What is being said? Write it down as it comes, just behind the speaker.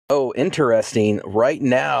Oh, interesting. Right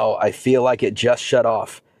now, I feel like it just shut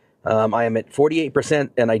off. I am at 48%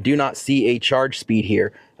 and I do not see a charge speed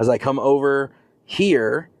here. As I come over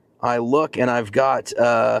here, I look and I've got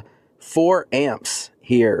 4 amps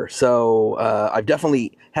here. So I've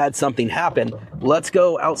definitely had something happen. Let's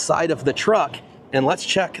go outside of the truck and let's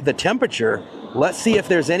check the temperature. Let's see if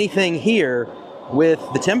there's anything here with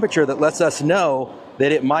the temperature that lets us know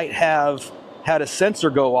that it might have had a sensor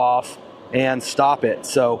go off and stop it.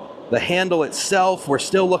 So the handle itself, we're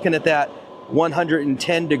still looking at that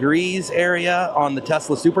 110 degrees area on the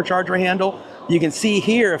Tesla Supercharger handle. You can see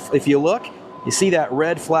here, if you look, you see that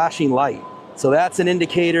red flashing light. So that's an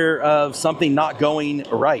indicator of something not going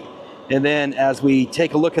right. And then as we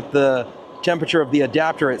take a look at the temperature of the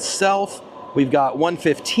adapter itself, we've got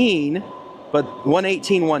 115, but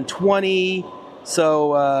 118, 120.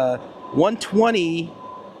 So 120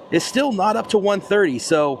 is still not up to 130.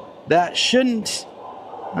 So that shouldn't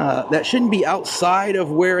be outside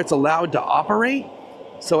of where it's allowed to operate.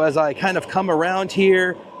 So as I kind of come around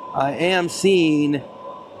here, I am seeing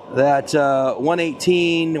that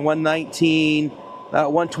 118, 119,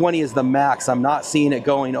 120 is the max. I'm not seeing it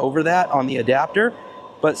going over that on the adapter,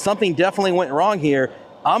 but something definitely went wrong here.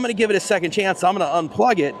 I'm going to give it a second chance. I'm going to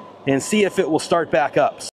unplug it and see if it will start back up.